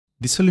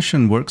This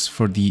solution works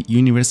for the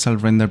universal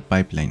render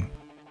pipeline.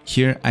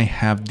 Here I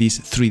have this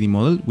 3D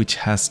model which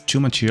has two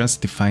materials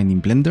defined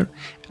in Blender,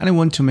 and I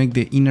want to make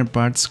the inner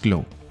parts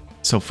glow.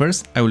 So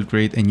first I will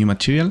create a new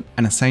material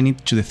and assign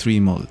it to the 3D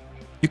model.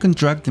 You can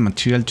drag the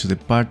material to the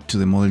part to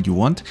the model you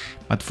want,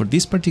 but for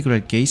this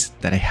particular case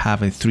that I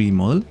have a 3D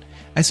model,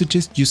 I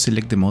suggest you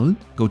select the model,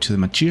 go to the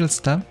Materials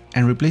tab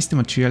and replace the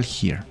material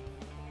here.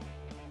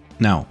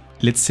 Now,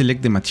 let's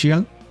select the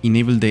material,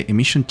 enable the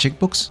emission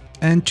checkbox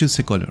and choose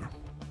a color.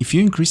 If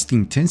you increase the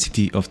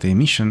intensity of the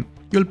emission,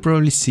 you'll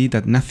probably see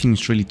that nothing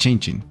is really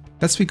changing.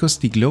 That's because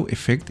the glow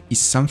effect is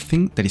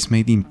something that is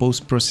made in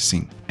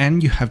post-processing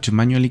and you have to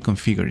manually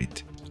configure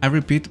it. I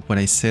repeat what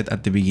I said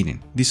at the beginning.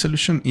 This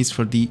solution is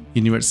for the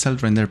universal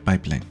render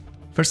pipeline.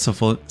 First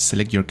of all,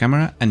 select your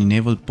camera and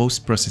enable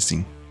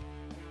post-processing.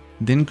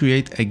 Then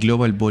create a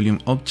global volume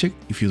object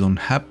if you don't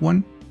have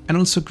one, and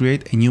also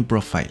create a new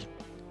profile.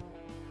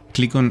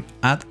 Click on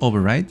Add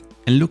Override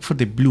and look for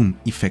the bloom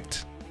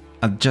effect.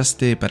 Adjust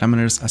the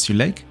parameters as you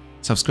like.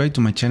 Subscribe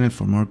to my channel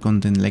for more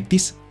content like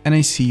this, and I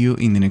see you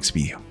in the next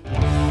video.